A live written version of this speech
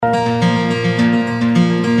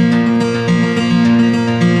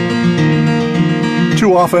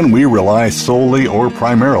Too often we rely solely or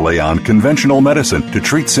primarily on conventional medicine to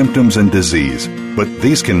treat symptoms and disease, but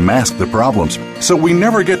these can mask the problems, so we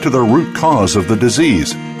never get to the root cause of the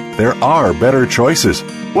disease. There are better choices.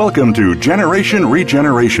 Welcome to Generation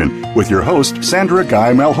Regeneration with your host, Sandra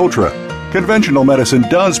Guy Malhotra. Conventional medicine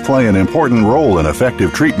does play an important role in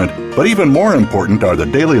effective treatment, but even more important are the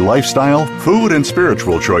daily lifestyle, food, and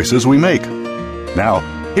spiritual choices we make. Now,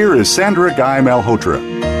 here is Sandra Guy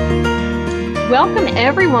Malhotra. Welcome,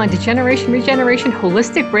 everyone, to Generation Regeneration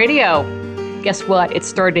Holistic Radio. Guess what?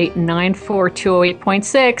 It's Stardate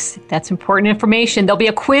 94208.6. That's important information. There'll be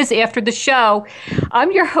a quiz after the show.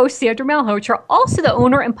 I'm your host, Sandra Malhotra, also the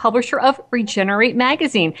owner and publisher of Regenerate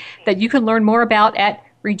Magazine, that you can learn more about at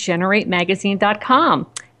regeneratemagazine.com.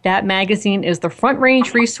 That magazine is the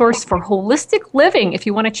front-range resource for holistic living if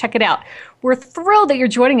you want to check it out. We're thrilled that you're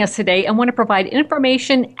joining us today and want to provide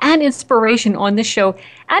information and inspiration on this show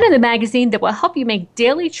and in the magazine that will help you make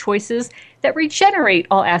daily choices that regenerate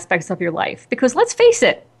all aspects of your life. Because let's face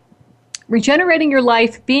it, regenerating your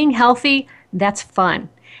life, being healthy, that's fun.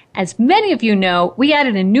 As many of you know, we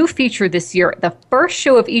added a new feature this year. The first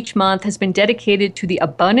show of each month has been dedicated to the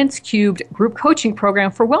Abundance Cubed group coaching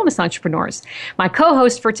program for wellness entrepreneurs. My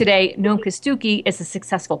co-host for today, Noam Kostuki, is a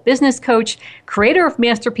successful business coach, creator of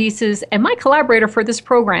masterpieces, and my collaborator for this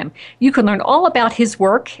program. You can learn all about his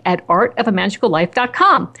work at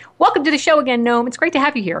artofamagicallife.com. Welcome to the show again, Noam. It's great to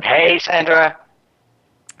have you here. Hey, Sandra.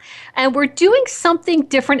 And we're doing something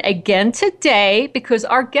different again today because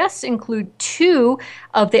our guests include two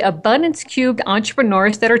of the Abundance Cubed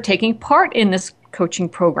entrepreneurs that are taking part in this coaching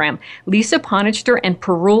program, Lisa Ponichter and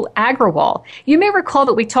Parul Agrawal. You may recall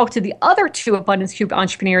that we talked to the other two Abundance Cubed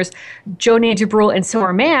entrepreneurs, Jonah Jabrul and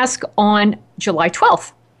Summer Mask, on July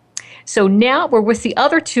 12th. So now we're with the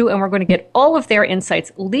other two, and we're going to get all of their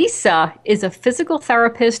insights. Lisa is a physical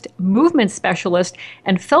therapist, movement specialist,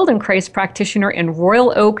 and Feldenkrais practitioner in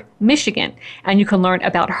Royal Oak, Michigan. And you can learn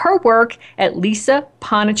about her work at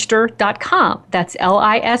lisaponichter.com. That's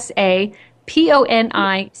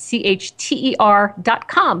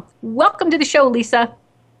LISAPONICHTER.com. Welcome to the show, Lisa.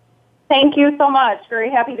 Thank you so much. Very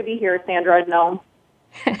happy to be here, Sandra. No.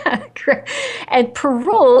 And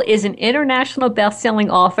Parul is an international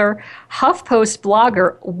best-selling author, HuffPost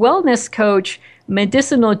blogger, wellness coach,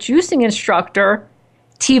 medicinal juicing instructor,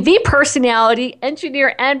 TV personality,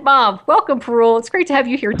 engineer, and mom. Welcome, Parul. It's great to have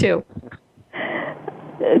you here, too.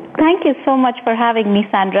 Thank you so much for having me,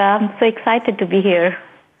 Sandra. I'm so excited to be here.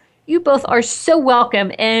 You both are so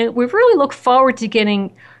welcome, and we really look forward to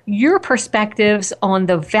getting your perspectives on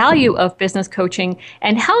the value of business coaching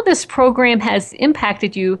and how this program has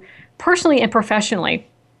impacted you personally and professionally.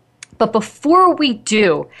 But before we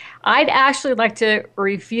do, I'd actually like to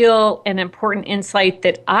reveal an important insight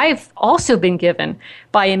that I've also been given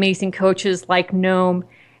by amazing coaches like Noam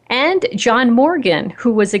and John Morgan,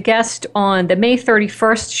 who was a guest on the May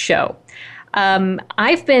 31st show.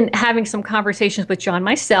 I've been having some conversations with John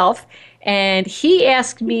myself, and he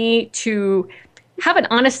asked me to have an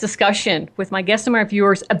honest discussion with my guests and my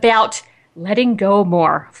viewers about letting go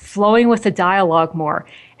more, flowing with the dialogue more,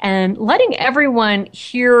 and letting everyone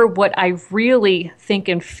hear what I really think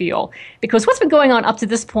and feel. Because what's been going on up to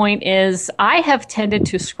this point is I have tended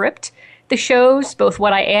to script the shows, both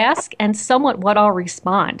what I ask and somewhat what I'll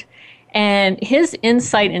respond. And his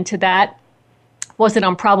insight into that was that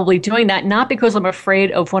I'm probably doing that not because I'm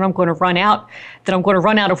afraid of when I'm going to run out, that I'm going to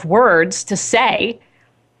run out of words to say,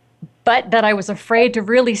 but that I was afraid to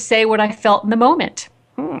really say what I felt in the moment.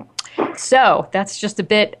 So that's just a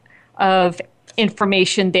bit of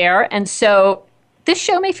information there. And so this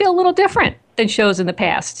show may feel a little different than shows in the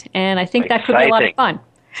past. And I think that could be a lot of fun.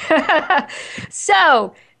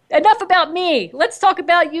 So enough about me. Let's talk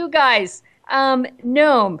about you guys.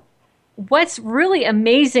 Noam, what's really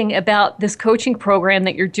amazing about this coaching program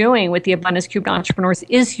that you're doing with the Abundance Cubed Entrepreneurs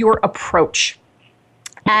is your approach.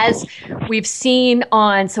 As we've seen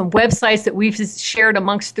on some websites that we've shared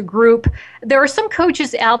amongst the group, there are some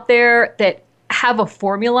coaches out there that have a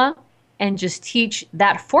formula and just teach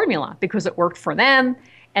that formula because it worked for them,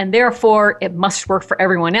 and therefore it must work for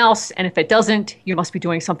everyone else, and if it doesn't, you must be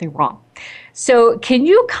doing something wrong. So can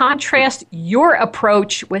you contrast your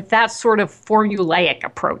approach with that sort of formulaic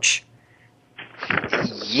approach?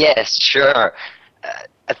 Yes, sure.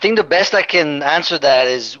 I think the best I can answer that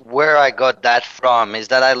is where I got that from, is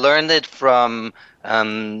that I learned it from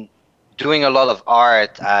doing a lot of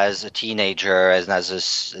art as a teenager and as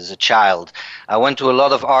a child. I went to a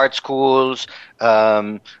lot of art schools,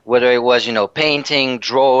 whether it was, painting,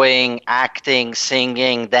 drawing, acting,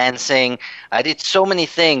 singing, dancing. I did so many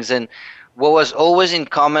things, and what was always in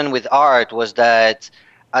common with art was that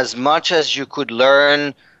as much as you could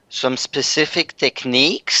learn some specific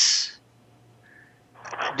techniques,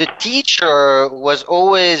 the teacher was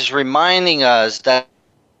always reminding us that.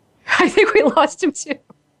 I think we lost him too.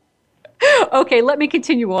 Okay, let me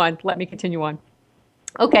continue on.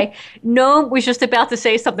 Okay, Noam was just about to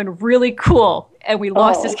say something really cool, and we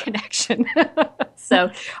lost his connection.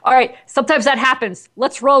 So, all right, sometimes that happens.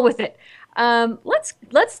 Let's roll with it.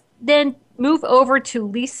 Let's then move over to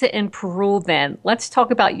Lisa in Peru then. Let's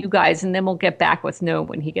talk about you guys, and then we'll get back with Noam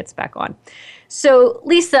when he gets back on. So,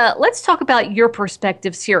 Lisa, let's talk about your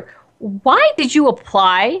perspectives here. Why did you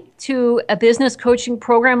apply to a business coaching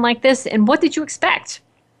program like this, and what did you expect?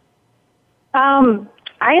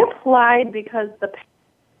 I applied because the past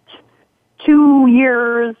 2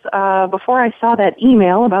 years before I saw that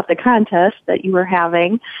email about the contest that you were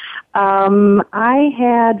having, I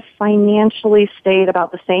had financially stayed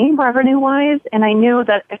about the same revenue-wise, and I knew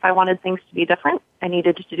that if I wanted things to be different, I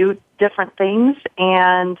needed to do different things,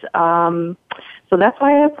 and so that's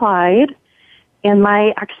why I applied. And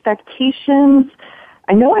my expectations,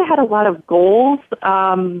 I know I had a lot of goals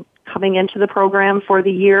coming into the program for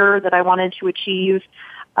the year that I wanted to achieve,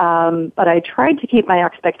 but I tried to keep my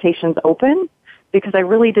expectations open because I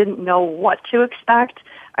really didn't know what to expect.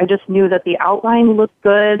 I just knew that the outline looked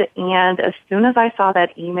good, and as soon as I saw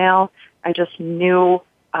that email, I just knew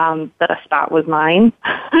that a spot was mine.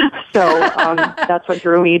 So that's what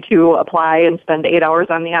drew me to apply and spend 8 hours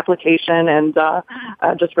on the application and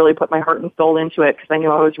just really put my heart and soul into it because I knew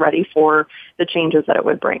I was ready for the changes that it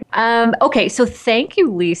would bring. Okay, so thank you,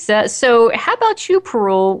 Lisa. So how about you,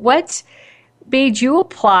 Parul? What made you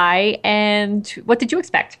apply, and what did you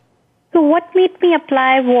expect? So what made me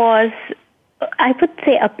apply was, I would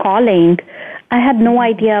say, a calling. I had no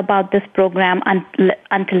idea about this program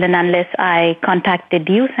until and unless I contacted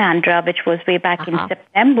you, Sandra, which was way back in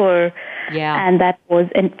September. Yeah. And that was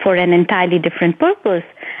for an entirely different purpose.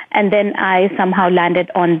 And then I somehow landed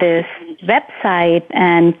on this website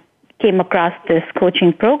and came across this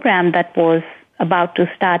coaching program that was about to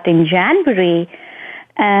start in January.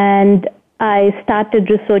 And I started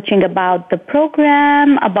researching about the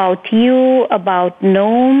program, about you, about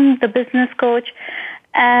Noam, the business coach,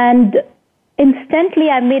 and instantly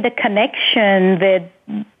I made a connection with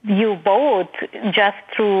you both just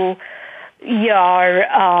through your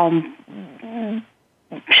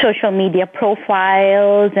social media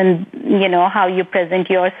profiles and, you know, how you present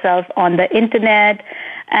yourself on the internet.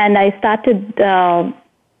 And I started,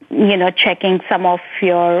 checking some of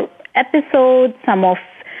your episodes, some of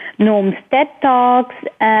Noam's TED Talks,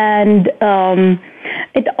 and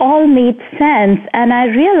it all made sense. And I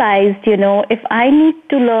realized, if I need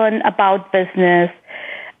to learn about business,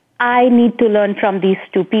 I need to learn from these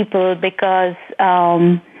two people because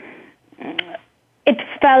it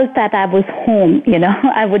felt that I was home,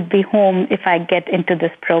 I would be home if I get into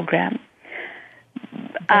this program.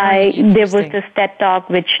 There was this TED Talk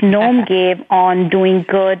which Noam gave on doing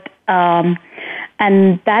good,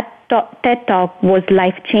 and that TED Talk was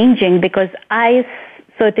life-changing because I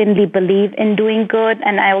certainly believe in doing good,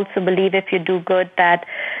 and I also believe if you do good that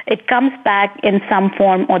it comes back in some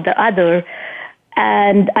form or the other.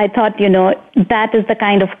 And I thought, that is the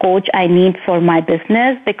kind of coach I need for my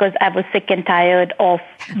business because I was sick and tired of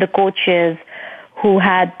the coaches who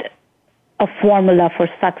had a formula for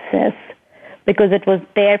success because it was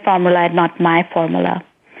their formula and not my formula.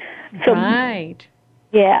 So, right.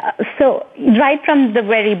 Yeah, so right from the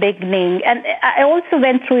very beginning, and I also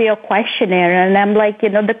went through your questionnaire, and I'm like,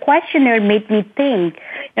 the questionnaire made me think,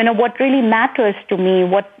 what really matters to me,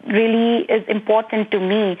 what really is important to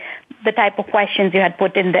me, the type of questions you had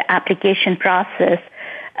put in the application process.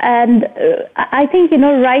 And I think,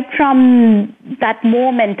 right from that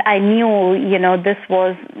moment, I knew, this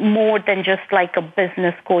was more than just like a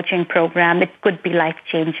business coaching program. It could be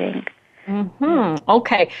life-changing. Mm-hmm.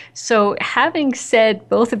 Okay. So having said,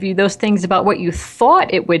 both of you, those things about what you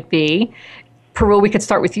thought it would be, Parul, we could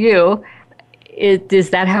start with you.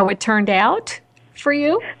 Is that how it turned out for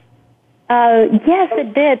you? Yes,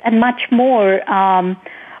 it did, and much more.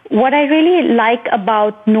 What I really like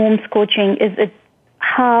about Noam's coaching is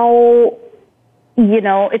how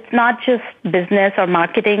it's not just business or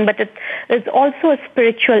marketing, but it's also a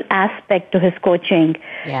spiritual aspect to his coaching.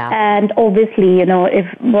 Yeah. And obviously, if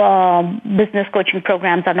business coaching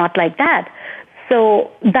programs are not like that.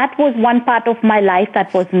 So that was one part of my life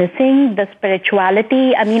that was missing, the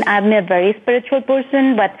spirituality. I mean, I'm a very spiritual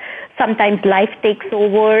person, but sometimes life takes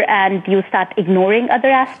over and you start ignoring other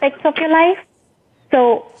aspects of your life.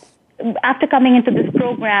 So after coming into this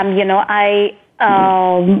program, I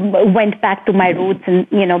went back to my roots and,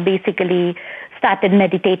 basically started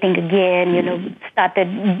meditating again,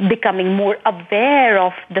 started becoming more aware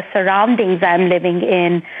of the surroundings I'm living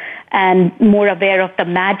in and more aware of the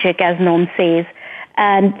magic, as Noam says.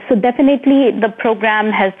 And so definitely the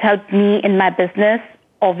program has helped me in my business,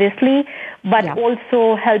 obviously, but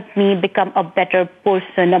also helped me become a better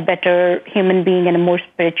person, a better human being, and a more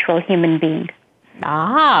spiritual human being.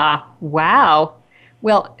 Ah, wow.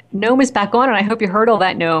 Well, Noam is back on, and I hope you heard all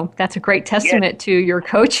that, Noam. That's a great testament to your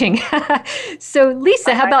coaching. So,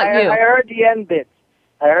 Lisa, how about you? I heard the end bit.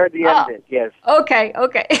 Yes. Okay.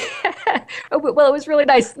 Well, it was really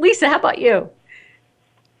nice. Lisa, how about you?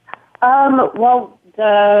 Well,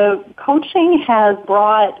 the coaching has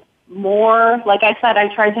brought more, like I said, I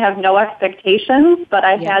tried to have no expectations, but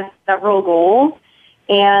I had several goals,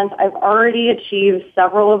 and I've already achieved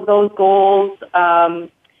several of those goals,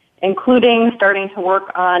 including starting to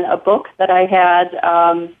work on a book that I had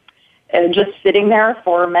just sitting there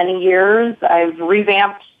for many years. I've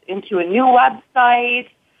revamped into a new website.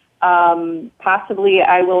 Possibly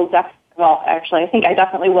I will I think I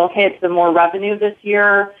definitely will hit some more revenue this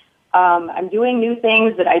year. I'm doing new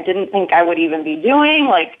things that I didn't think I would even be doing,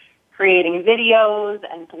 like creating videos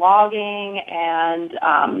and blogging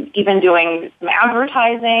and even doing some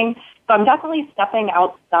advertising. So I'm definitely stepping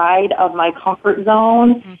outside of my comfort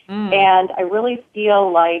zone, and I really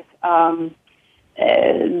feel like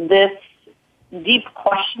this deep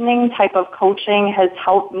questioning type of coaching has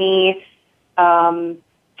helped me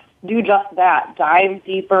do just that, dive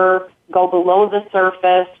deeper, go below the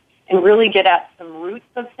surface, and really get at some roots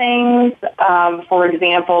of things. For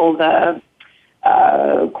example, the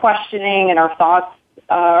questioning and our thoughts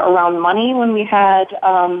around money when we had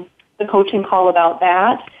the coaching call about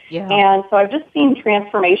that. Yeah. And so I've just seen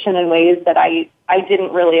transformation in ways that I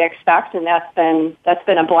didn't really expect, and that's been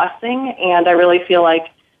a blessing. And I really feel like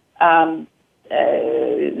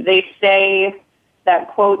they say that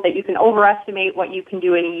quote that you can overestimate what you can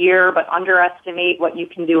do in a year, but underestimate what you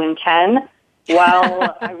can do in 10.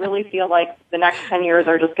 Well, I really feel like the next 10 years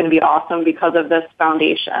are just going to be awesome because of this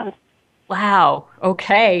foundation. Wow.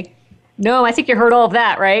 Okay. No, I think you heard all of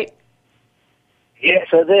that, right? Yes,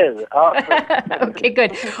 I did. Awesome. Okay,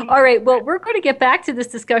 good. All right. Well, we're going to get back to this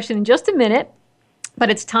discussion in just a minute,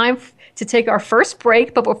 but it's time to take our first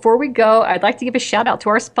break. But before we go, I'd like to give a shout out to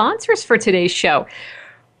our sponsors for today's show.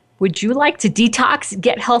 Would you like to detox,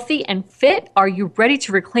 get healthy, and fit? Are you ready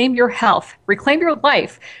to reclaim your health, reclaim your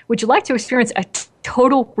life? Would you like to experience a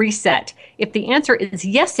total reset? If the answer is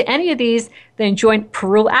yes to any of these, then join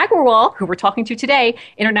Parul Agrawal, who we're talking to today,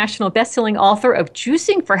 international best-selling author of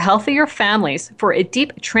Juicing for Healthier Families, for a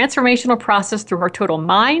deep transformational process through her total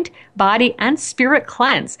mind, body, and spirit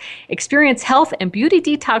cleanse. Experience health and beauty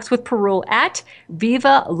detox with Parul at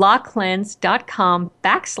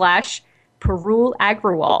vivalacleanse.com/Parul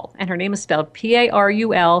Agrawal, and her name is spelled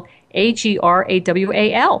Parul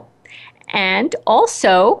Agrawal. And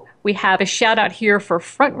also, we have a shout out here for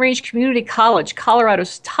Front Range Community College,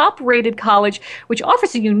 Colorado's top-rated college, which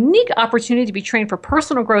offers a unique opportunity to be trained for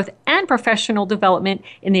personal growth and professional development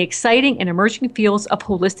in the exciting and emerging fields of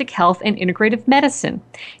holistic health and integrative medicine.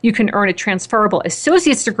 You can earn a transferable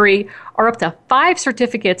associate's degree or up to 5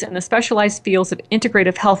 certificates in the specialized fields of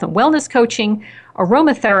integrative health and wellness coaching,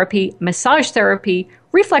 aromatherapy, massage therapy,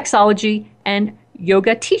 reflexology, and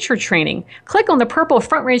yoga teacher training. Click on the purple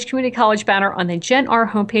Front Range Community College banner on the Gen R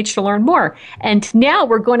homepage to learn more. And now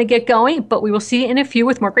we're going to get going, but we will see you in a few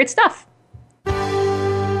with more great stuff.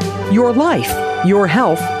 Your life, your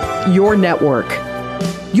health, your network.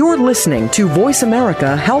 You're listening to Voice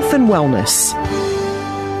America Health and Wellness.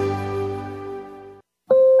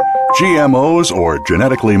 GMOs, or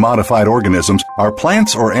genetically modified organisms, are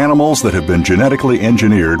plants or animals that have been genetically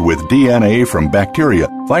engineered with DNA from bacteria,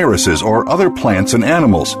 viruses, or other plants and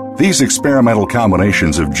animals. These experimental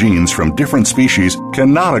combinations of genes from different species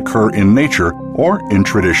cannot occur in nature or in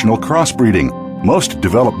traditional crossbreeding. Most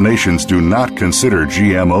developed nations do not consider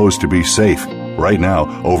GMOs to be safe. Right now,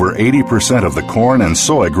 over 80% of the corn and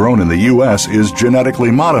soy grown in the U.S. is genetically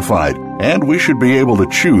modified, and we should be able to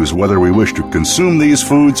choose whether we wish to consume these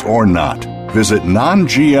foods or not. Visit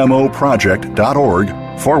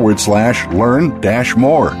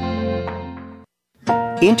nongmoproject.org/learn-more.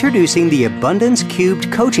 Introducing the Abundance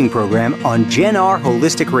Cubed coaching program on Gen R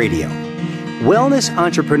Holistic Radio. Wellness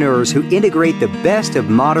entrepreneurs who integrate the best of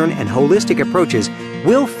modern and holistic approaches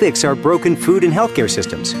will fix our broken food and healthcare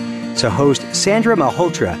systems. So host Sandra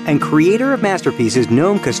Malhotra and creator of Masterpieces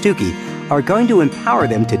Noam Kostuki are going to empower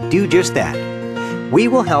them to do just that. We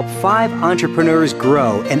will help 5 entrepreneurs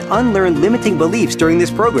grow and unlearn limiting beliefs during this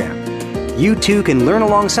program. You too can learn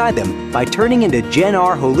alongside them by turning into Gen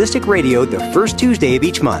R Holistic Radio the first Tuesday of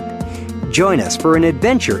each month. Join us for an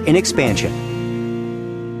adventure in expansion.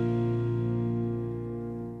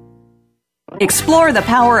 Explore the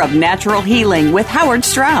power of natural healing with Howard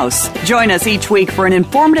Strauss. Join us each week for an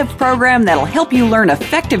informative program that'll help you learn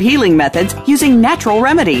effective healing methods using natural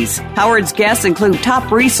remedies. Howard's guests include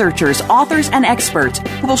top researchers, authors, and experts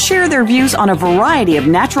who will share their views on a variety of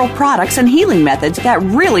natural products and healing methods that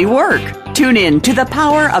really work. Tune in to The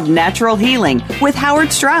Power of Natural Healing with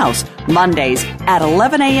Howard Strauss, Mondays at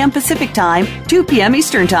 11 a.m. Pacific Time, 2 p.m.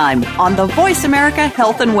 Eastern Time on the Voice America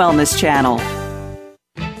Health and Wellness Channel.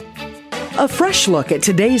 A fresh look at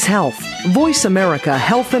today's health. Voice America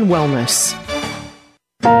Health and Wellness.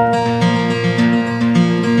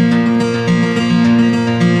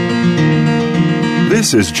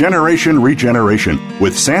 This is Generation Regeneration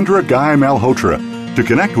with Sandra Guy Malhotra. To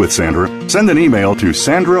connect with Sandra, send an email to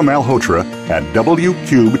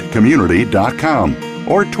sandramalhotra@wcubedcommunity.com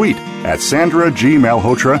or tweet at Sandra G.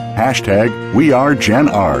 Malhotra,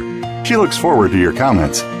 #WeAreGenR. She looks forward to your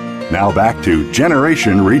comments. Now back to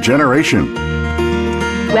Generation Regeneration.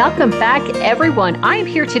 Welcome back, everyone. I am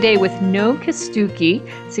here today with Noam Kostuki,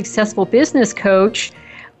 successful business coach,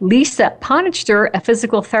 Lisa Ponichter, a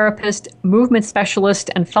physical therapist, movement specialist,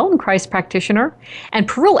 and Feldenkrais practitioner, and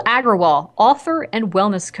Parul Agrawal, author and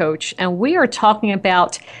wellness coach. And we are talking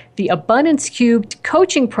about the Abundance Cubed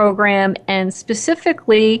coaching program and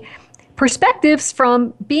specifically perspectives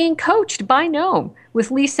from being coached by Noam with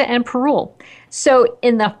Lisa and Parul. So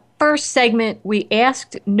in the first segment, we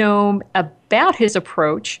asked Noam about his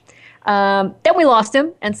approach. Then we lost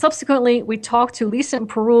him, and subsequently we talked to Lisa and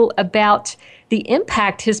Parul about the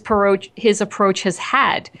impact his approach has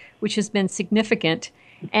had, which has been significant.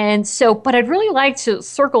 And so, but I'd really like to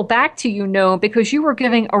circle back to you, Noam, because you were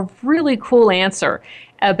giving a really cool answer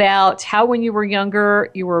about how when you were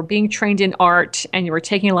younger, you were being trained in art and you were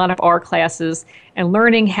taking a lot of art classes and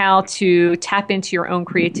learning how to tap into your own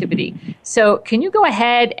creativity. So can you go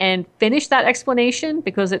ahead and finish that explanation?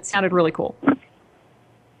 Because it sounded really cool.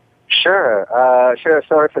 Sure.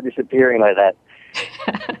 Sorry for disappearing like that.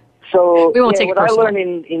 So we won't take it what personal. I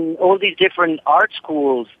learned in all these different art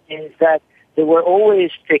schools is that there were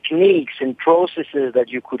always techniques and processes that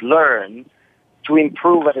you could learn to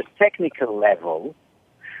improve at a technical level.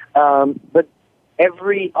 But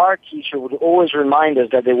every art teacher would always remind us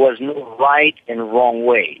that there was no right and wrong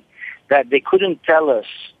way, that they couldn't tell us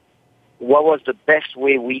what was the best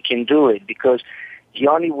way we can do it, because the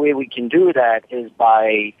only way we can do that is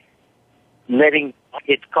by letting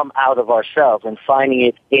it come out of ourselves and finding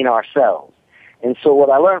it in ourselves. And so what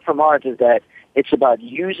I learned from art is that it's about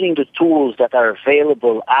using the tools that are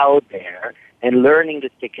available out there and learning the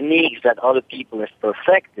techniques that other people have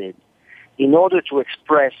perfected in order to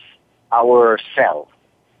express ourselves,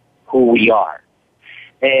 who we are.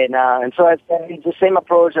 And so it's the same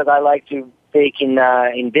approach that I like to take in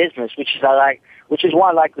business, which is why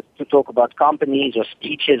I like to talk about companies or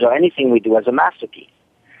speeches or anything we do as a masterpiece.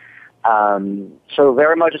 So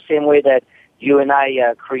very much the same way that you and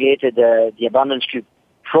I created the Abundance Cube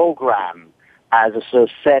program as a sort of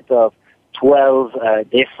set of 12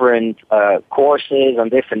 different courses on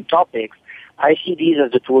different topics, I see these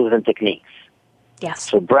as the tools and techniques. Yes.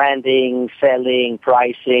 So branding, selling,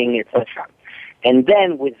 pricing, etc. And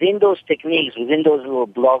then within those techniques, within those little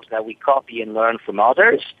blocks that we copy and learn from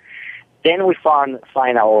others, then we find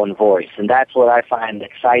our own voice. And that's what I find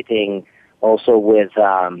exciting also with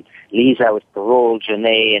Lisa, with Parul,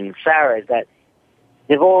 Janae, and Sarah, is that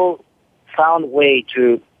they've all found a way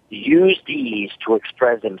to use these to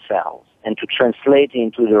express themselves and to translate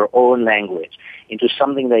into their own language, into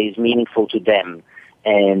something that is meaningful to them.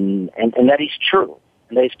 And that is true,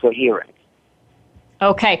 and that is coherent.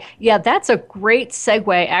 Okay. Yeah, that's a great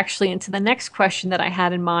segue actually into the next question that I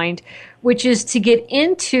had in mind, which is to get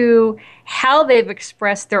into how they've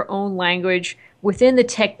expressed their own language within the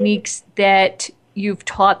techniques that you've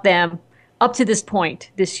taught them up to this point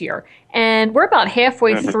this year. And we're about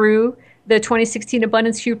halfway through the 2016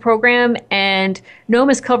 Abundance Cube program, and Noam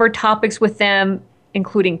has covered topics with them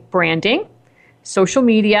including branding, social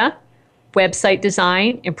media, website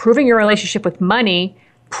design, improving your relationship with money,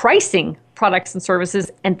 pricing products and services,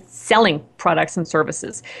 and selling products and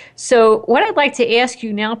services. So what I'd like to ask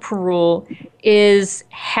you now, Parul, is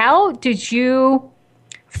how did you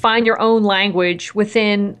find your own language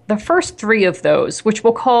within the first three of those, which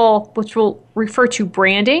we'll refer to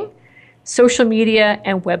branding, social media,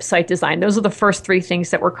 and website design? Those are the first three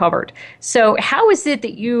things that were covered. So how is it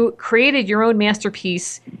that you created your own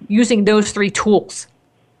masterpiece using those three tools?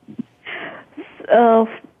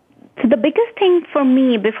 So the biggest thing for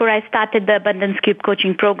me before I started the Abundance Cube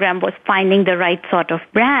coaching program was finding the right sort of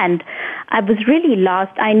brand. I was really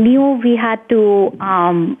lost. I knew we had to,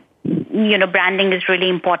 branding is really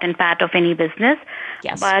important part of any business.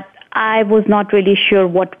 Yes. But I was not really sure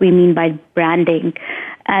what we mean by branding.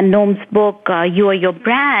 And Noam's book, You Are Your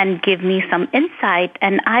Brand, gave me some insight.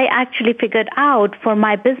 And I actually figured out for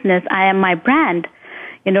my business, I am my brand.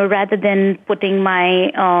 Rather than putting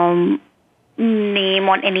my name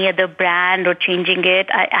on any other brand or changing it,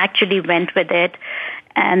 I actually went with it.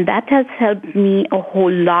 And that has helped me a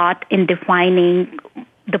whole lot in defining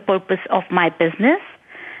the purpose of my business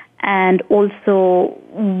and also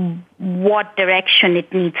what direction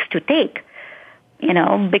it needs to take.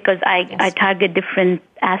 Because I target different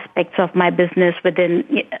aspects of my business within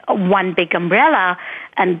one big umbrella,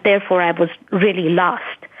 and therefore I was really lost.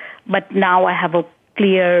 But now I have a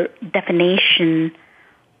clear definition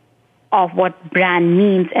of what brand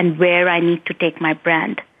means and where I need to take my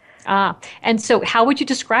brand. And so how would you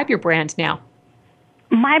describe your brand now?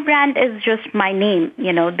 My brand is just my name,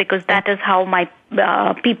 because that is how my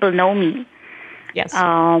people know me. Yes.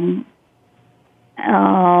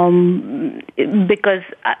 Because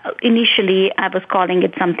initially I was calling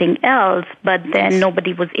it something else, but then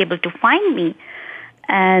nobody was able to find me.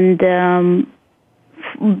 And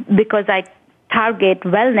because I target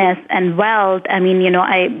wellness and wealth,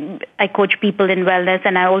 I coach people in wellness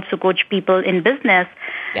and I also coach people in business.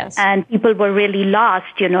 Yes. And people were really lost,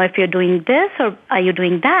 if you're doing this or are you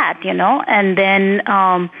doing that, And then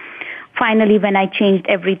finally when I changed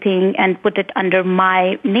everything and put it under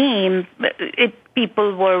my name,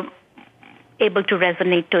 people were able to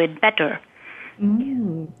resonate to it better.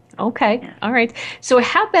 Okay. Yeah. All right. So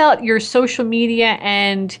how about your social media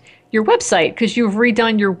and your website? Because you've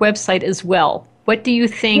redone your website as well. What do you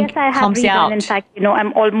think comes out? In fact,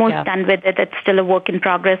 I'm almost done with it. It's still a work in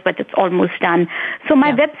progress, but it's almost done. So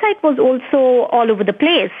my website was also all over the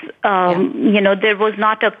place. There was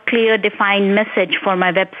not a clear, defined message for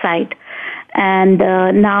my website. And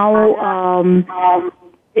now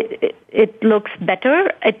it looks better.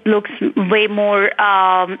 It looks way more,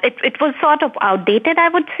 it was sort of outdated, I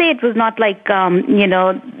would say. It was not like,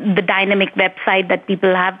 the dynamic website that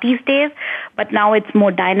people have these days, but now it's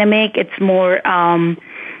more dynamic. It's more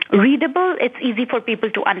readable. It's easy for people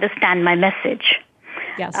to understand my message.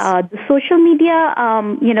 Yes. The social media,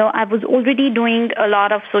 I was already doing a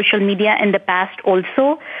lot of social media in the past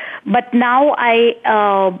also, but now I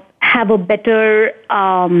have a better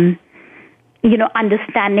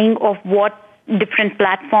understanding of what different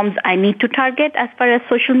platforms I need to target as far as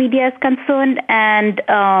social media is concerned and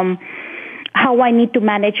how I need to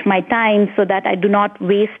manage my time so that I do not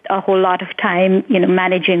waste a whole lot of time,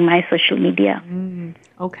 managing my social media.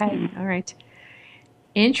 Okay. All right.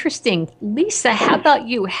 Interesting. Lisa, how about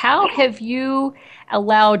you? How have you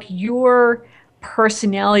allowed your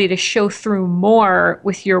personality to show through more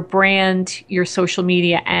with your brand, your social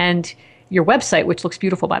media, and your website, which looks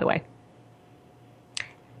beautiful, by the way?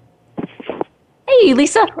 Hey,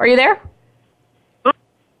 Lisa, are you there?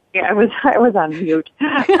 Yeah, I was on mute.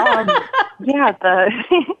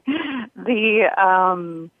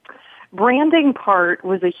 The branding part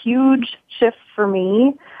was a huge shift for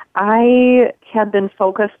me. I had been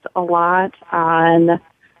focused a lot on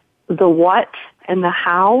the what and the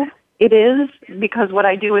how it is because what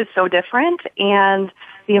I do is so different, and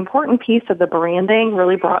the important piece of the branding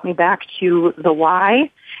really brought me back to the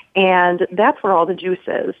why, and that's where all the juice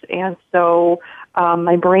is. And so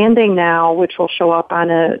my branding now, which will show up on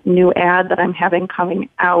a new ad that I'm having coming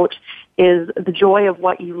out, is the joy of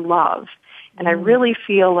what you love. And I really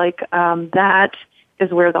feel like that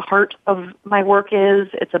is where the heart of my work is.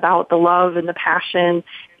 It's about the love and the passion.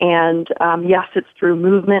 And yes, it's through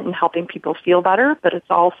movement and helping people feel better, but it's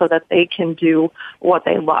also that they can do what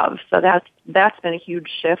they love. So that's been a huge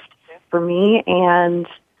shift for me. And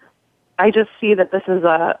I just see that this is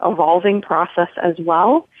a evolving process as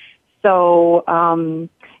well. So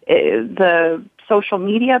the social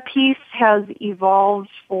media piece has evolved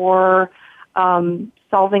for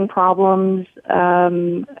solving problems.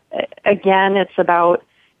 Again, it's about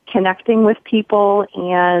connecting with people,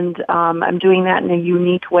 and I'm doing that in a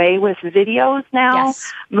unique way with videos now,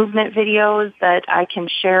 movement videos that I can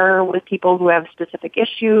share with people who have specific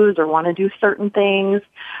issues or want to do certain things.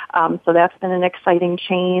 So that's been an exciting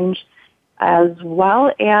change, as well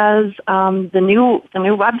as the new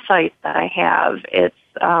website that I have. It's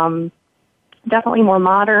definitely more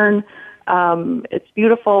modern. It's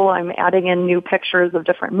beautiful. I'm adding in new pictures of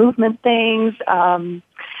different movement things, and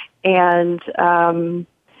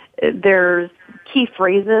there's key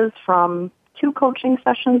phrases from 2 coaching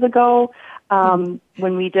sessions ago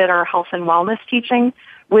when we did our health and wellness teaching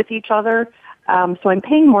with each other. So I'm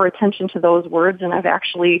paying more attention to those words, and I've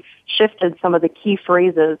actually shifted some of the key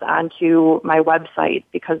phrases onto my website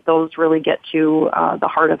because those really get to the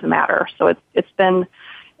heart of the matter. So it's been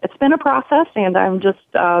a process, and I'm just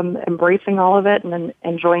embracing all of it and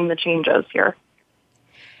enjoying the changes here.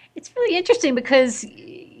 It's really interesting because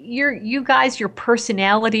you guys, your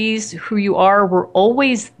personalities, who you are, were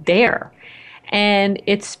always there. And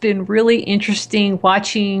it's been really interesting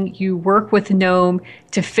watching you work with Noam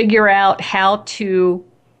to figure out how to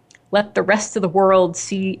let the rest of the world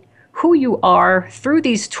see who you are through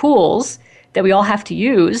these tools that we all have to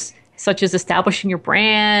use, such as establishing your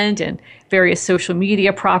brand and various social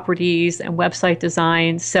media properties and website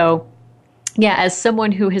design. So, yeah, as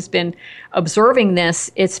someone who has been observing this,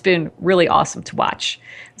 it's been really awesome to watch.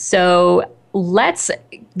 So let's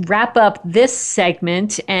wrap up this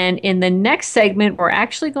segment. And in the next segment, we're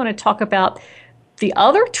actually going to talk about the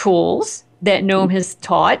other tools that Noam has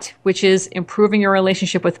taught, which is improving your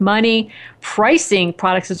relationship with money, pricing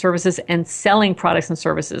products and services, and selling products and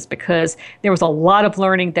services, because there was a lot of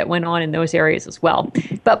learning that went on in those areas as well.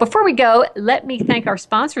 But before we go, let me thank our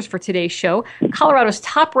sponsors for today's show. Colorado's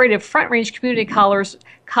top-rated Front Range Community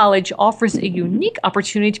College offers a unique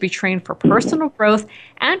opportunity to be trained for personal growth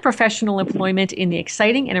and professional employment in the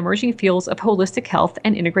exciting and emerging fields of holistic health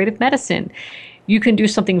and integrative medicine. You can do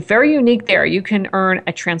something very unique there. You can earn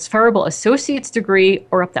a transferable associate's degree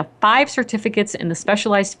or up to 5 certificates in the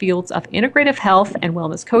specialized fields of integrative health and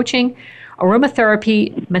wellness coaching,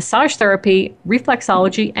 aromatherapy, massage therapy,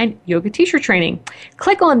 reflexology, and yoga teacher training.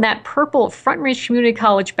 Click on that purple Front Range Community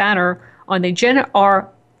College banner on the Jen R.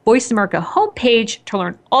 Voice America homepage to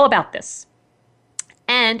learn all about this.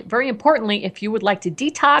 And very importantly, if you would like to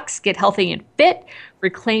detox, get healthy and fit,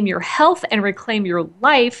 reclaim your health, and reclaim your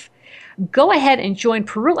life, go ahead and join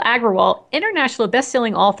Parul Agrawal, international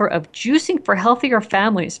best-selling author of Juicing for Healthier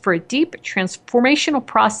Families, for a deep transformational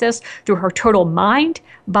process through her total mind,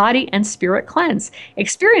 body, and spirit cleanse.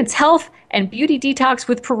 Experience health and beauty detox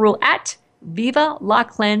with Parul at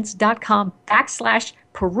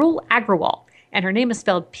vivalacleanse.com/Parul Agrawal. And her name is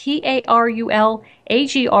spelled Parulagrawal.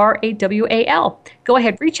 Go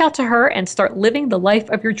ahead, reach out to her and start living the life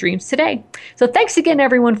of your dreams today. So thanks again,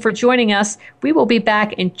 everyone, for joining us. We will be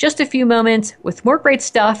back in just a few moments with more great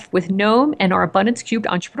stuff with Noam and our Abundance Cubed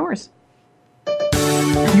entrepreneurs.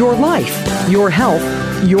 Your life, your health,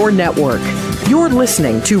 your network. You're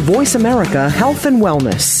listening to Voice America Health and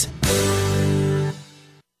Wellness.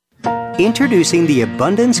 Introducing the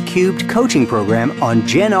Abundance Cubed coaching program on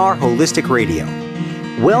Gen R Holistic Radio.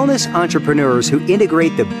 Wellness entrepreneurs who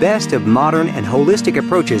integrate the best of modern and holistic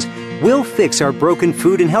approaches will fix our broken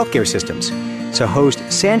food and healthcare systems. So host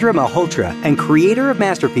Sandra Malhotra and creator of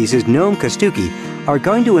masterpieces Noam Kostuki are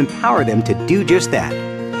going to empower them to do just that.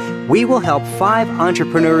 We will help 5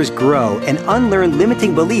 entrepreneurs grow and unlearn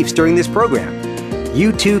limiting beliefs during this program.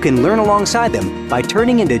 You too can learn alongside them by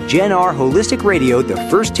turning into Gen R Holistic Radio the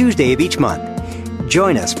first Tuesday of each month.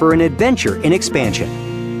 Join us for an adventure in expansion.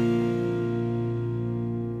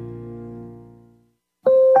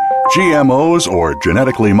 GMOs, or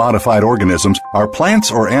genetically modified organisms, are plants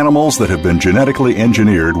or animals that have been genetically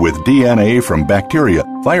engineered with DNA from bacteria,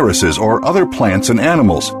 viruses, or other plants and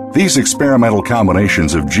animals. These experimental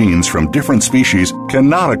combinations of genes from different species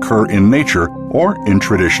cannot occur in nature or in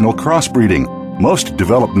traditional crossbreeding. Most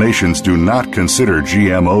developed nations do not consider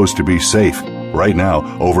GMOs to be safe. Right now,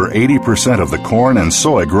 over 80% of the corn and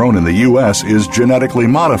soy grown in the U.S. is genetically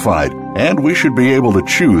modified, and we should be able to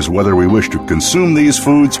choose whether we wish to consume these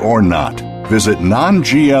foods or not. Visit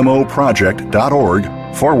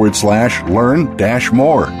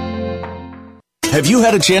nongmoproject.org/learn-more. Have you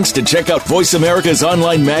had a chance to check out Voice America's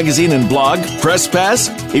online magazine and blog, Press Pass?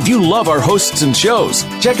 If you love our hosts and shows,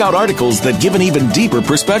 check out articles that give an even deeper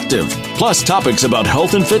perspective. Plus topics about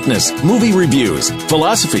health and fitness, movie reviews,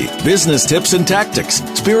 philosophy, business tips and tactics,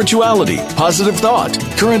 spirituality, positive thought,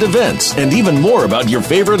 current events, and even more about your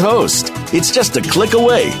favorite host. It's just a click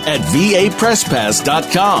away at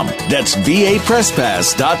vapresspass.com. That's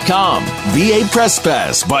vapresspass.com. VA Press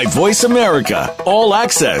Pass by Voice America. All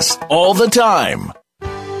access, all the time.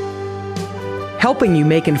 Helping you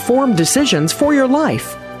make informed decisions for your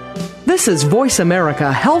life. This is Voice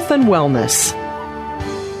America Health and Wellness.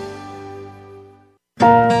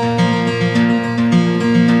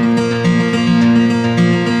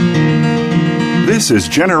 This is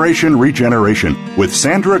Generation Regeneration with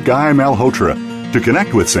Sandra Guy Malhotra. To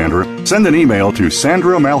connect with Sandra, send an email to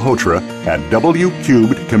Sandra Malhotra at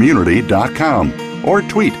wcubedcommunity.com or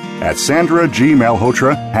tweet at Sandra G.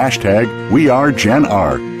 Malhotra,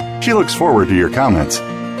 #WeAreGenR. She looks forward to your comments.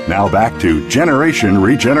 Now back to Generation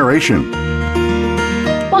Regeneration.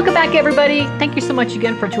 Welcome back, everybody. Thank you so much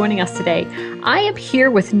again for joining us today. I am here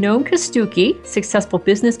with Noam Kostuki, successful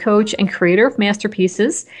business coach and creator of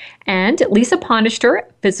Masterpieces, and Lisa Ponister,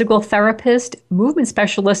 physical therapist, movement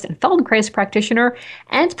specialist, and Feldenkrais practitioner,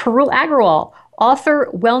 and Parul Agrawal, author,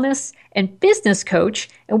 wellness, and business coach.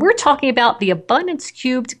 And we're talking about the Abundance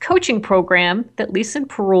Cubed coaching program that Lisa and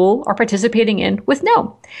Parul are participating in with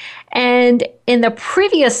Noam. And in the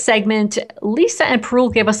previous segment, Lisa and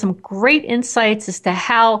Parul gave us some great insights as to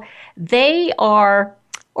how they are,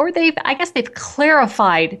 or they've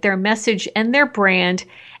clarified their message and their brand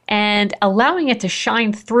and allowing it to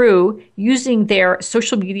shine through using their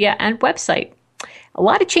social media and website. A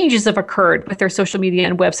lot of changes have occurred with their social media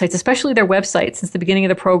and websites, especially their website since the beginning of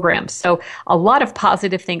the program. So a lot of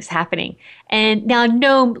positive things happening. And now,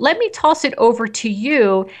 Noam, let me toss it over to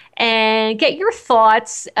you and get your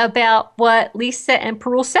thoughts about what Lisa and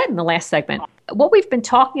Parul said in the last segment. What we've been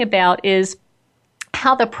talking about is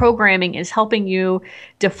how the programming is helping you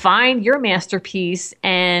define your masterpiece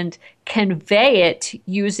and convey it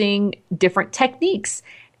using different techniques.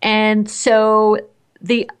 And so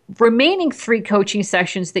the remaining 3 coaching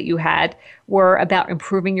sessions that you had were about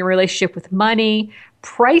improving your relationship with money,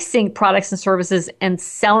 pricing products and services, and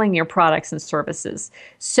selling your products and services.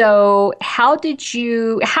 So how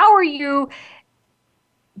are you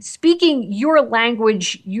speaking your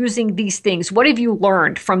language using these things? What have you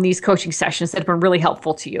learned from these coaching sessions that have been really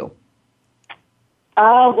helpful to you?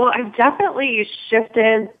 Well, I've definitely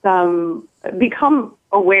shifted become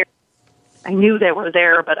aware. I knew they were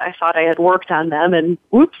there, but I thought I had worked on them, and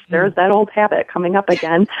whoops, there's that old habit coming up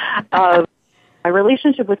again. My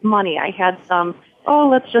relationship with money, I had some,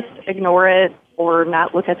 let's just ignore it or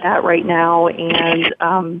not look at that right now.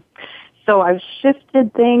 And so I've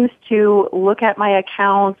shifted things to look at my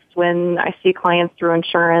accounts when I see clients through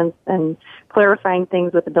insurance and clarifying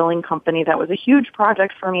things with the billing company. That was a huge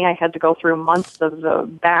project for me. I had to go through months of the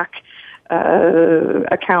back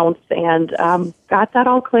accounts and got that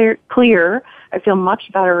all clear. I feel much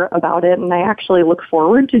better about it, and I actually look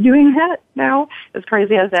forward to doing that now, as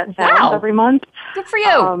crazy as that sounds, every month. Good for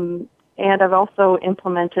you. And I've also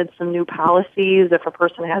implemented some new policies. If a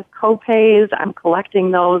person has co-pays, I'm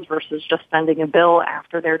collecting those versus just sending a bill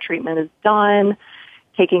after their treatment is done,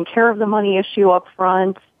 taking care of the money issue up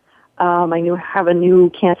front. I have a new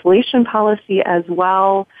cancellation policy as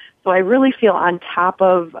well. So I really feel on top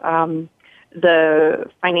of the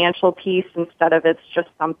financial piece instead of it's just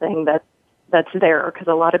something that's there, because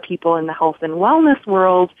a lot of people in the health and wellness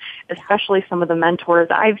world, especially some of the mentors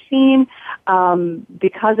I've seen,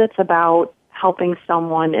 because it's about helping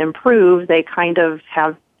someone improve, they kind of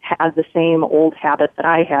have had the same old habit that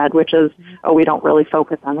I had, which is, we don't really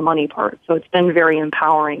focus on the money part. So it's been very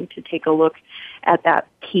empowering to take a look at that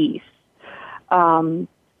piece.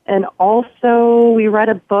 And also we read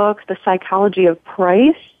a book, The Psychology of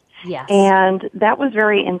Price. Yes. And that was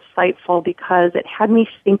very insightful because it had me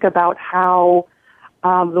think about how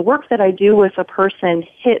the work that I do with a person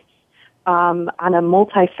hits on a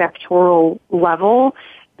multifactorial level.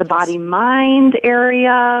 The body-mind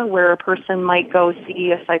area, where a person might go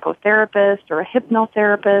see a psychotherapist or a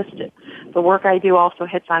hypnotherapist. The work I do also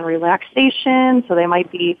hits on relaxation, so they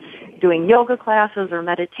might be doing yoga classes or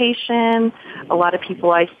meditation. A lot of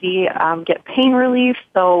people I see get pain relief,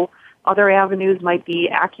 so other avenues might be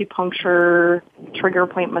acupuncture, trigger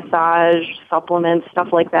point massage, supplements, stuff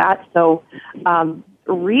like that. So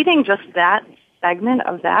reading just that segment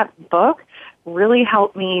of that book really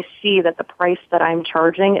helped me see that the price that I'm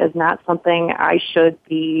charging is not something I should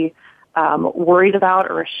be worried about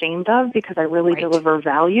or ashamed of, because I really deliver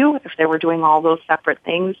value if they were doing all those separate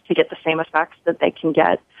things to get the same effects that they can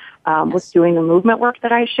get with doing the movement work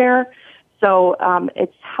that I share. So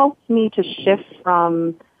it's helped me to shift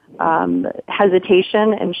from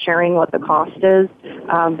hesitation and sharing what the cost is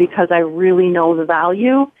because I really know the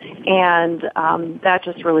value, and that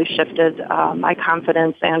just really shifted my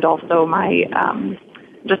confidence and also my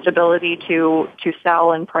just ability to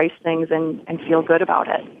sell and price things and feel good about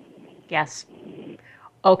it. Yes.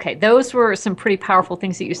 Okay, those were some pretty powerful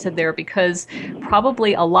things that you said there, because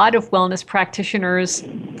probably a lot of wellness practitioners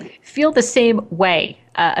feel the same way,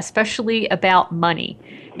 especially about money.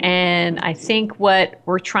 And I think what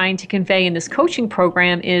we're trying to convey in this coaching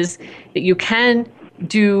program is that you can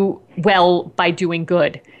do well by doing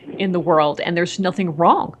good in the world, and there's nothing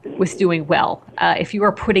wrong with doing well. If you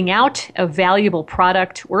are putting out a valuable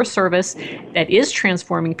product or service that is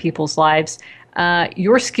transforming people's lives,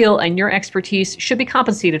 your skill and your expertise should be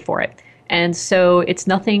compensated for it. And so it's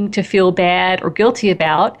nothing to feel bad or guilty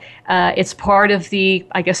about. It's part of the,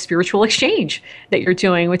 I guess, spiritual exchange that you're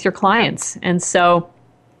doing with your clients. And so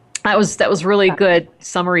that was really good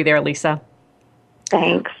summary there, Lisa.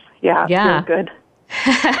 Thanks. Yeah. Yeah. Good.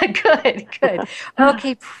 Good.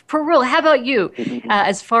 Okay, Parul, how about you?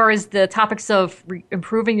 As far as the topics of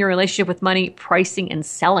improving your relationship with money, pricing, and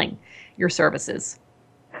selling your services.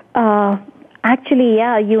 Actually,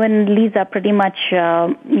 yeah, you and Lisa pretty much,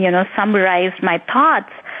 summarized my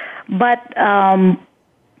thoughts. But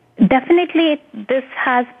definitely, this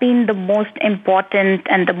has been the most important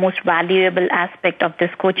and the most valuable aspect of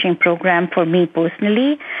this coaching program for me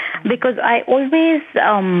personally, because I always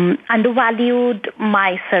undervalued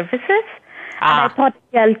my services. And I thought,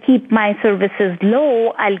 I'll keep my services low,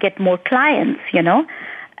 I'll get more clients,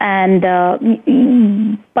 And,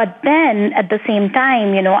 but then at the same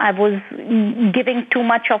time, I was giving too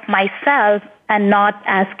much of myself and not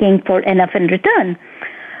asking for enough in return.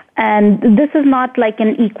 And this is not like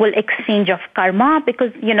an equal exchange of karma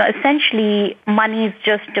because, essentially money is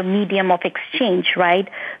just a medium of exchange, right?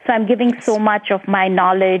 So I'm giving so much of my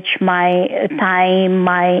knowledge, my time,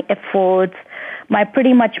 my efforts,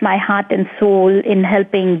 pretty much my heart and soul in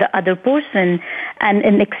helping the other person. And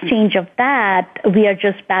in exchange of that, we are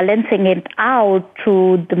just balancing it out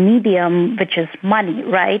through the medium, which is money,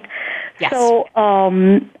 right? Yes. So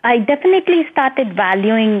I definitely started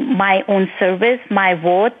valuing my own service, my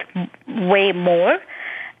worth way more,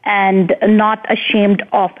 and not ashamed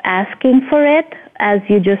of asking for it, as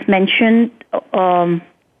you just mentioned a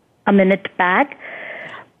minute back.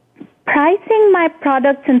 Pricing my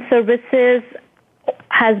products and services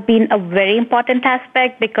has been a very important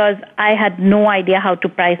aspect because I had no idea how to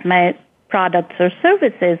price my products or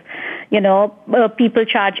services. People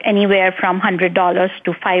charge anywhere from $100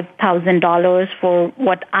 to $5,000 for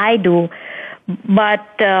what I do. But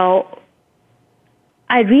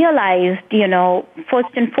I realized,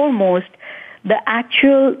 first and foremost, the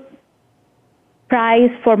actual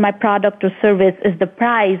price for my product or service is the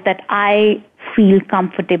price that I feel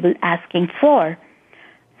comfortable asking for.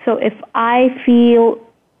 So if I feel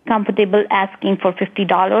comfortable asking for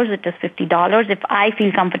 $50, it is $50. If I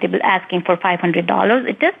feel comfortable asking for $500,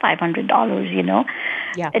 it is $500,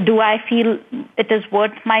 Yeah. Do I feel it is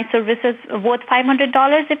worth my services, worth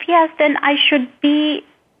 $500? If yes, then I should be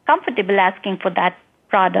comfortable asking for that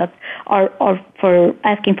product or for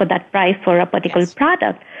asking for that price for a particular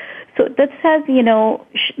product. So that says,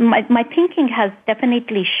 my thinking has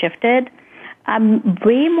definitely shifted. I'm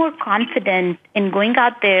way more confident in going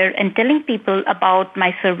out there and telling people about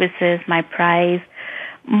my services, my price.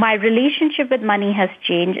 My relationship with money has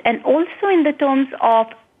changed, and also in the terms of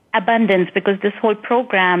abundance, because this whole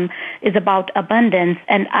program is about abundance,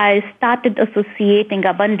 and I started associating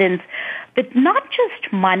abundance with not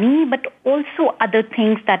just money, but also other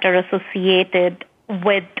things that are associated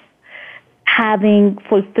with having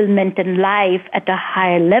fulfillment in life at a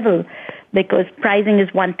higher level. Because pricing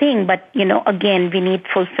is one thing, but, again, we need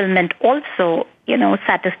fulfillment also,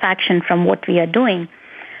 satisfaction from what we are doing.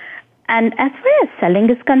 And as far as selling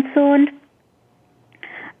is concerned,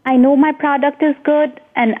 I know my product is good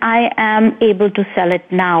and I am able to sell it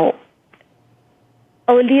now.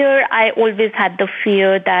 Earlier, I always had the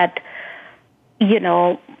fear that,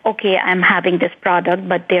 okay, I'm having this product,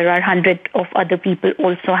 but there are hundreds of other people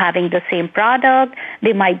also having the same product.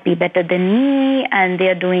 They might be better than me, and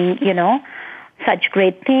they're doing, such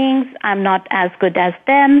great things. I'm not as good as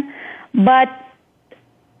them. But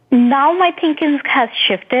now my thinking has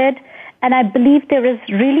shifted, and I believe there is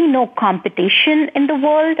really no competition in the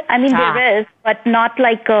world. I mean, there is, but not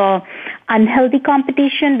like a unhealthy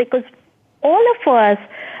competition, because all of us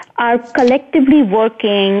are collectively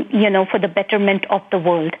working, for the betterment of the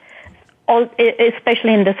world,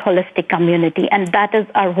 especially in this holistic community, and that is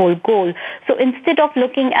our whole goal. So instead of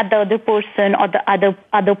looking at the other person or the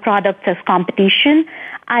other products as competition,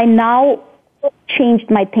 I now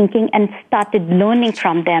changed my thinking and started learning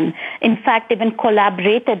from them. In fact, even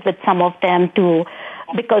collaborated with some of them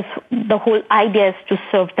because the whole idea is to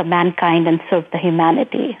serve the mankind and serve the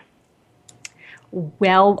humanity.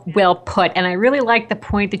 Well put. And I really like the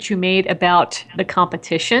point that you made about the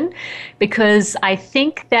competition, because I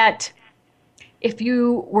think that if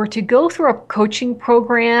you were to go through a coaching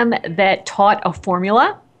program that taught a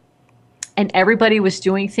formula and everybody was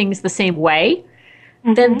doing things the same way,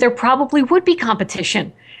 then there probably would be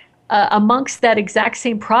competition amongst that exact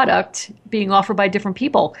same product being offered by different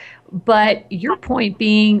people. But your point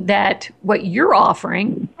being that what you're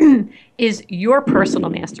offering is your personal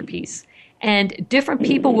masterpiece. And different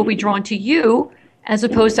people will be drawn to you as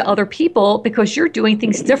opposed to other people because you're doing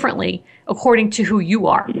things differently according to who you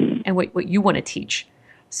are and what you want to teach.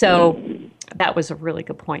 So that was a really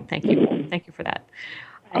good point. Thank you. Thank you for that.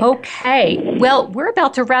 Okay. Well, we're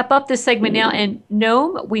about to wrap up this segment now. And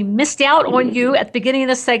Noam, we missed out on you at the beginning of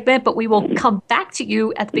this segment, but we will come back to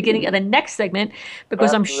you at the beginning of the next segment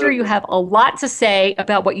because I'm sure you have a lot to say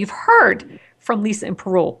about what you've heard from Lisa and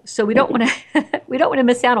Parul. So we don't want to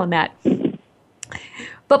miss out on that.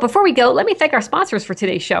 But before we go, let me thank our sponsors for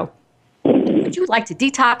today's show. Would you like to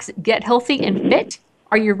detox, get healthy and fit?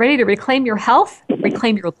 Are you ready to reclaim your health,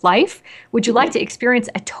 reclaim your life? Would you like to experience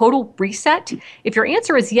a total reset? If your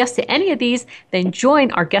answer is yes to any of these, then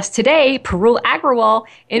join our guest today, Parul Agrawal,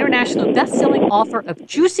 international best-selling author of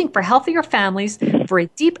Juicing for Healthier Families, for a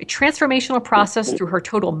deep transformational process through her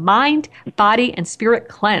total mind, body, and spirit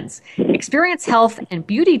cleanse. Experience health and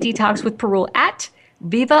beauty detox with Parul at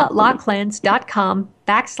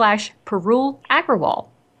vivalacleanse.com/Parul Agrawal.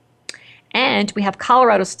 And we have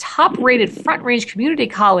Colorado's top-rated Front Range Community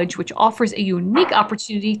College, which offers a unique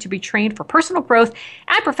opportunity to be trained for personal growth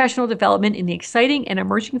and professional development in the exciting and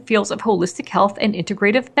emerging fields of holistic health and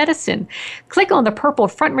integrative medicine. Click on the purple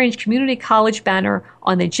Front Range Community College banner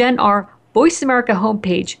on the Gen R Voice America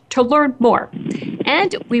homepage to learn more.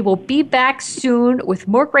 And we will be back soon with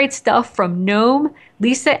more great stuff from Noam,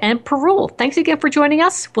 Lisa, and Parul. Thanks again for joining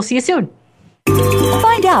us. We'll see you soon.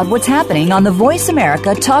 Find out what's happening on the Voice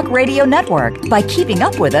America Talk Radio Network by keeping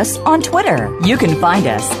up with us on Twitter. You can find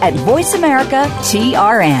us at Voice America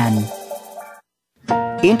TRN.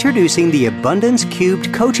 Introducing the Abundance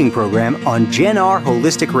Cubed coaching program on Gen R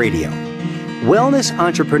Holistic Radio. Wellness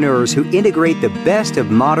entrepreneurs who integrate the best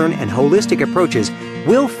of modern and holistic approaches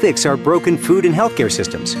will fix our broken food and healthcare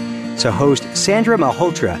systems. So host Sandra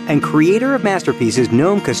Malhotra and creator of masterpieces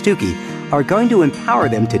Noam Kostuki are going to empower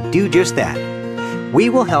them to do just that. We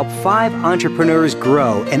will help 5 entrepreneurs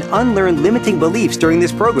grow and unlearn limiting beliefs during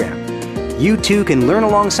this program. You too can learn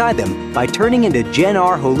alongside them by turning into Gen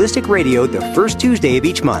R Holistic Radio the first Tuesday of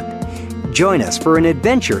each month. Join us for an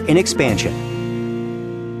adventure in expansion.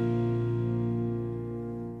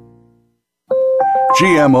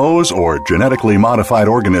 GMOs, or genetically modified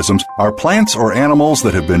organisms, are plants or animals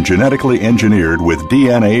that have been genetically engineered with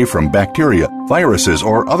DNA from bacteria, viruses,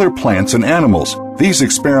 or other plants and animals. These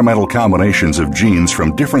experimental combinations of genes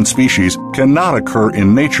from different species cannot occur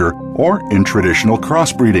in nature or in traditional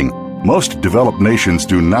crossbreeding. Most developed nations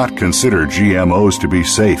do not consider GMOs to be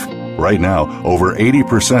safe. Right now, over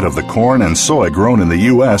 80% of the corn and soy grown in the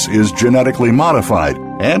U.S. is genetically modified,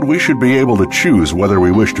 and we should be able to choose whether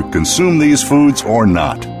we wish to consume these foods or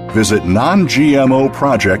not. Visit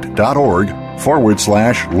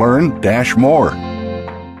nongmoproject.org/learn-more.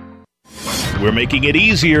 We're making it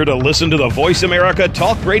easier to listen to the Voice America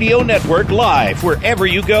Talk Radio Network live wherever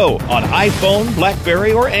you go on iPhone,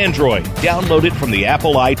 BlackBerry, or Android. Download it from the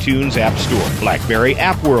Apple iTunes App Store, BlackBerry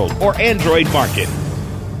App World, or Android Market.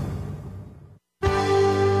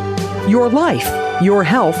 Your life, your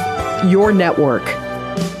health, your network.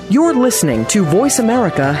 You're listening to Voice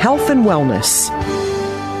America Health and Wellness.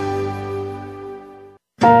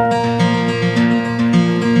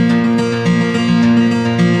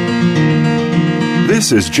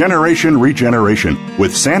 This is Generation Regeneration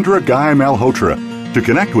with Sandra Guy Malhotra. To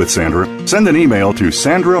connect with Sandra, send an email to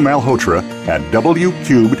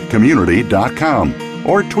sandramalhotra@wcubedcommunity.com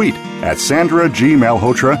or tweet at Sandra G.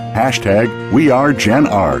 Malhotra,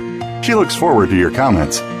 #WeAreGenR. She looks forward to your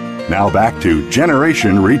comments. Now back to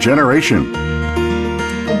Generation Regeneration.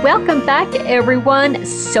 Welcome back, everyone.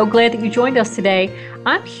 So glad that you joined us today.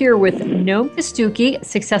 I'm here with Noam Kostuki,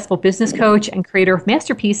 successful business coach and creator of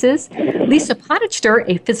Masterpieces, Lisa Pottichter,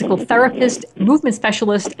 a physical therapist, movement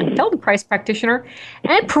specialist, and Feldenkrais practitioner,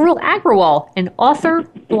 and Parul Agrawal, an author,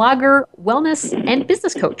 blogger, wellness, and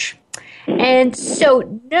business coach. And so,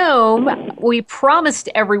 Noam, we promised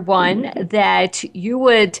everyone that you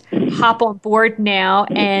would hop on board now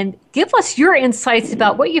and give us your insights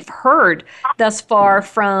about what you've heard thus far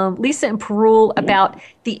from Lisa and Parul about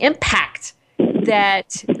the impact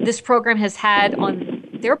that this program has had on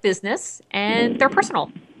their business and their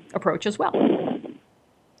personal approach as well.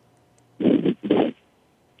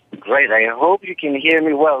 Great. I hope you can hear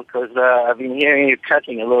me well because I've been hearing you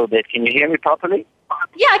cutting a little bit. Can you hear me properly?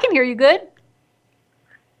 Yeah, I can hear you good.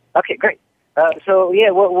 Okay, great.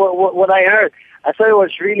 What I heard, I thought it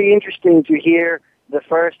was really interesting to hear the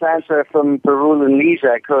first answer from Parul and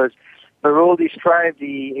Lisa because Parul described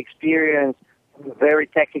the experience from a very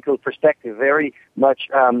technical perspective, very much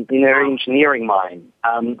in her engineering mind,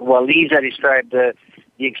 while Lisa described the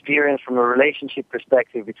experience from a relationship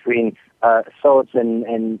perspective between thoughts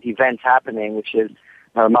and events happening, which is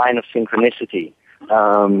a mind of synchronicity.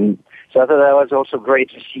 So I thought that was also great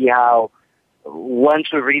to see how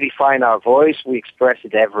once we really find our voice, we express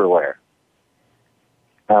it everywhere.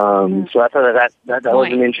 So I thought that was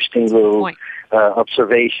an interesting little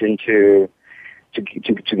observation to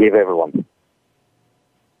give everyone.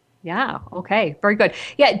 Yeah. Okay. Very good.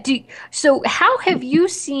 Yeah. So how have you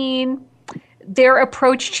seen their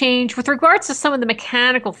approach change with regards to some of the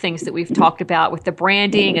mechanical things that we've talked about with the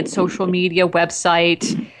branding and social media,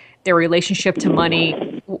 website, their relationship to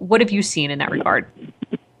money? What have you seen in that regard?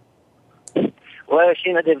 Well, I've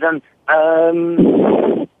seen that they've done.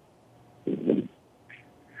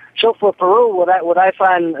 So for Peru, what I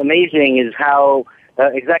find amazing is how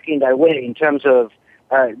exactly in that way, in terms of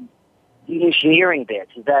the engineering bit,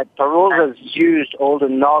 that Peru has used all the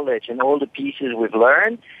knowledge and all the pieces we've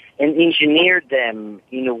learned and engineered them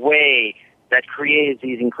in a way that creates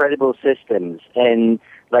these incredible systems. And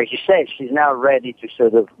like you said, she's now ready to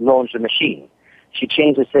sort of launch the machine. She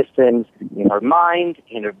changed the systems in her mind,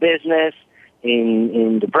 in her business,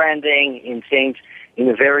 in the branding, in things in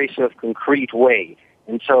a very sort of concrete way.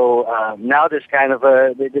 And so now there's kind of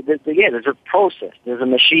there's a process. There's a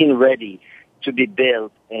machine ready to be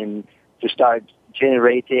built and to start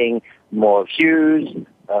generating more views,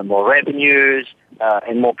 more revenues,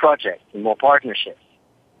 and more projects and more partnerships.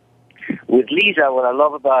 With Lisa, what I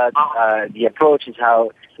love about the approach is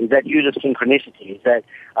that use of synchronicity. Is that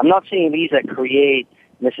I'm not seeing Lisa create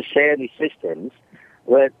necessarily systems,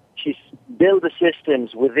 but she's built the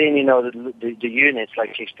systems within, the units,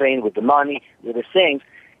 like she explained, with the money, with the things,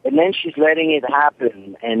 and then she's letting it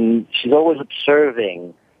happen, and she's always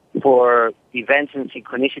observing for events and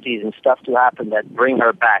synchronicities and stuff to happen that bring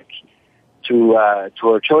her back to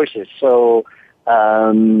her choices. So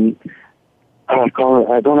I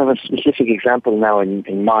don't have a specific example now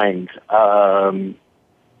in mind.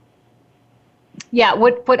 Yeah,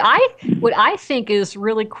 what I think is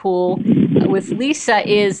really cool with Lisa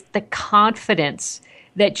is the confidence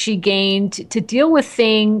that she gained to deal with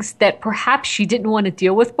things that perhaps she didn't want to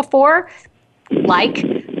deal with before, like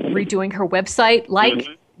redoing her website, like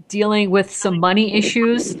dealing with some money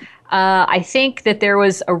issues. I think that there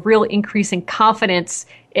was a real increase in confidence.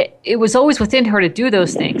 It was always within her to do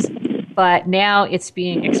those things, but now it's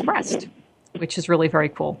being expressed, which is really very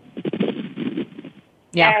cool.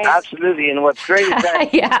 Yeah, absolutely. And what's great is that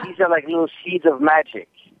these are like little seeds of magic.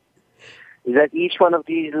 Is that each one of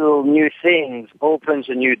these little new things opens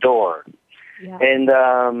a new door, and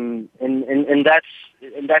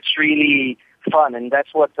that's really fun. And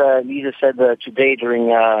that's what Lisa said today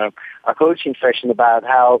during our coaching session about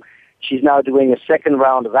how she's now doing a second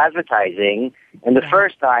round of advertising. And the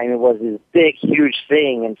first time it was this big, huge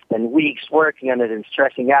thing and spent weeks working on it and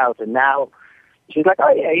stressing out. And now she's like,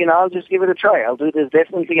 oh yeah, I'll just give it a try. I'll do this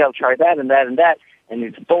differently. I'll try that and that and that. And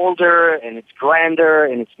it's bolder and it's grander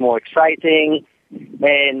and it's more exciting.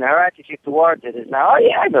 And her attitude towards it is now, oh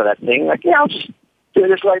yeah, I know that thing. Like, yeah, I'll just do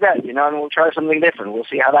this like that, and we'll try something different. We'll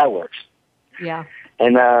see how that works. Yeah.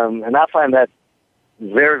 And I find that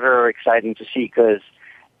very, very exciting to see, because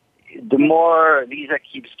the more Lisa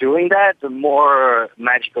keeps doing that, the more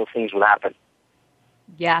magical things will happen.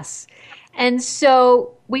 Yes. And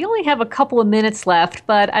so we only have a couple of minutes left,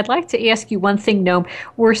 but I'd like to ask you one thing, Noam.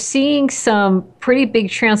 We're seeing some pretty big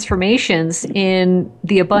transformations in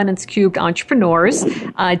the Abundance Cubed entrepreneurs,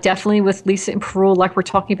 definitely with Lisa and Peru, like we're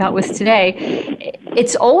talking about with today.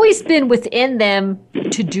 It's always been within them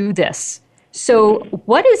to do this. So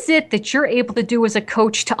what is it that you're able to do as a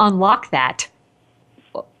coach to unlock that?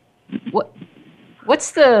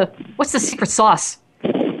 What's the secret sauce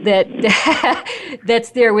that's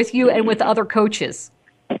there with you and with other coaches?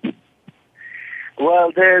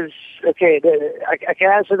 Well, I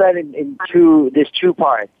can answer that there's two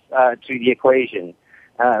parts to the equation,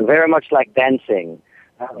 very much like dancing.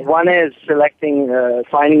 One is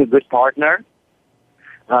finding a good partner,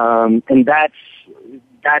 and that's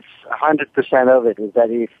 100% of it. Is that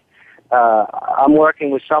if I'm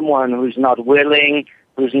working with someone who's not willing,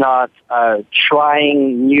 who's not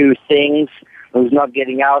trying new things, who's not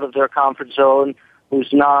getting out of their comfort zone,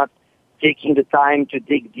 who's not taking the time to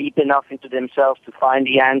dig deep enough into themselves to find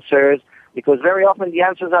the answers, because very often the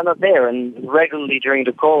answers are not there. And regularly during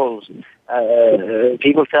the calls,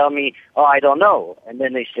 people tell me, oh, I don't know. And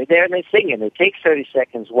then they sit there and they sing, and it takes 30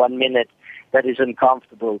 seconds, 1 minute that is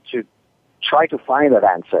uncomfortable to try to find that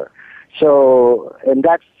answer. So, and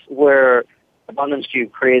that's where Abundance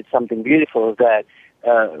Cube creates something beautiful, that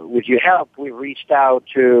with your help, we've reached out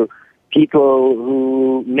to people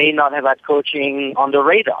who may not have had coaching on the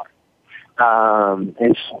radar,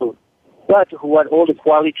 but who had all the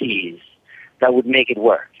qualities that would make it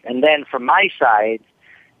work. And then from my side,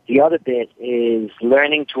 the other bit is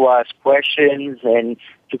learning to ask questions and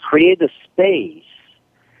to create a space,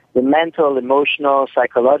 the mental, emotional,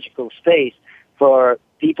 psychological space for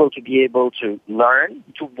people to be able to learn,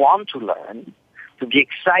 to want to learn, to be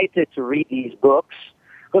excited to read these books,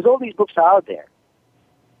 because all these books are out there.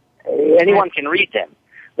 Anyone can read them,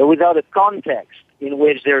 but without a context in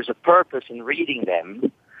which there's a purpose in reading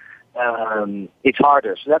them, it's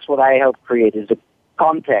harder. So that's what I help create, is the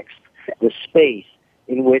context, the space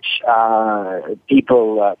in which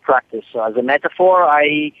people practice. So as a metaphor,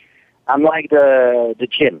 I'm like the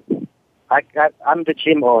gym. I'm the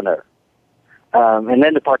gym owner. And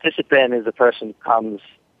then the participant is the person who comes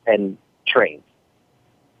and trains.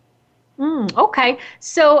 Okay.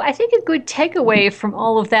 So I think a good takeaway from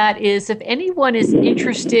all of that is if anyone is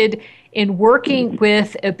interested in working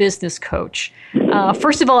with a business coach,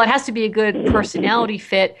 first of all, it has to be a good personality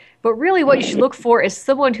fit. But really what you should look for is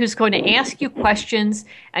someone who's going to ask you questions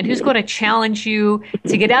and who's going to challenge you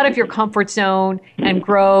to get out of your comfort zone and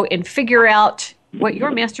grow and figure out what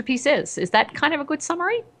your masterpiece is. Is that kind of a good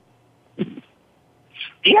summary?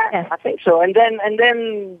 Yeah, I think so. And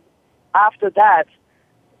then after that,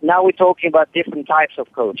 now we're talking about different types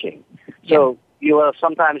of coaching. So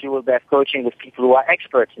sometimes you will have coaching with people who are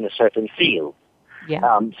experts in a certain field.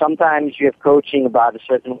 Yeah. Sometimes you have coaching about a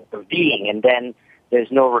certain way of being, and then there's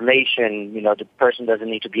no relation. The person doesn't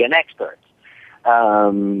need to be an expert.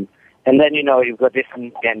 And then you've got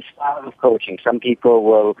different styles of coaching. Some people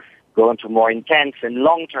will go into more intense and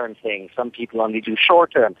long-term things. Some people only do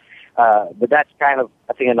short-term. But that's kind of,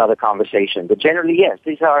 I think, another conversation. But generally, yes,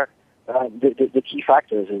 these are the key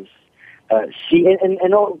factors. Is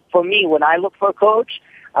for me, when I look for a coach,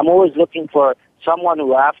 I'm always looking for someone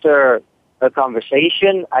who, after a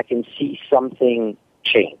conversation, I can see something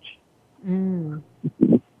change.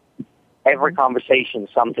 Every conversation,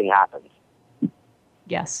 something happens.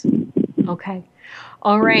 Yes. Okay.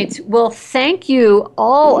 All right. Well, thank you,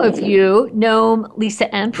 all of you, Noam,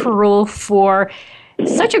 Lisa, and Parul, for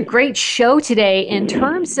such a great show today in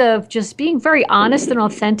terms of just being very honest and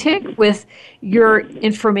authentic with your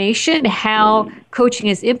information, how coaching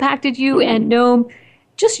has impacted you, and Noam,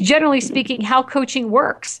 just generally speaking, how coaching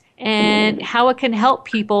works and how it can help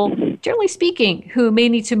people, generally speaking, who may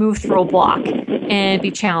need to move through a block and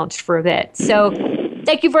be challenged for a bit. So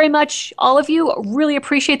thank you very much, all of you. Really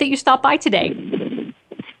appreciate that you stopped by today.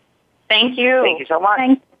 Thank you. Thank you so much.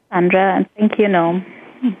 Thanks, Sandra, and thank you, Noam.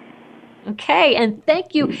 Okay, and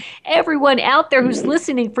thank you everyone out there who's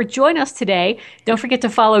listening for joining us today. Don't forget to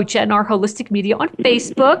follow GenR Holistic Media on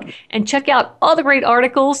Facebook and check out all the great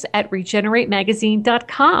articles at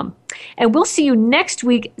regeneratemagazine.com. And we'll see you next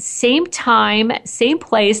week, same time, same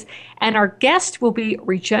place, and our guest will be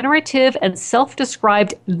regenerative and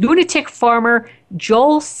self-described lunatic farmer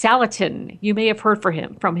Joel Salatin. You may have heard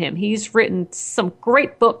from him. He's written some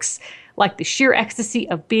great books like The Sheer Ecstasy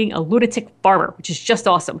of Being a Lunatic Farmer, which is just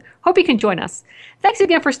awesome. Hope you can join us. Thanks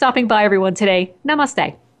again for stopping by, everyone, today.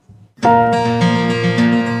 Namaste.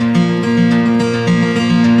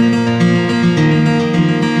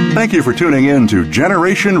 Thank you for tuning in to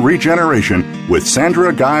Generation Regeneration with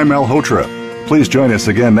Sandra Guy Malhotra. Please join us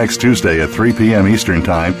again next Tuesday at 3 p.m. Eastern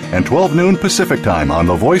Time and 12 noon Pacific Time on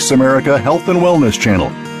the Voice America Health and Wellness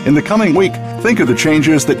Channel. In the coming week, think of the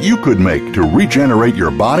changes that you could make to regenerate your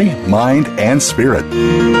body, mind, and spirit.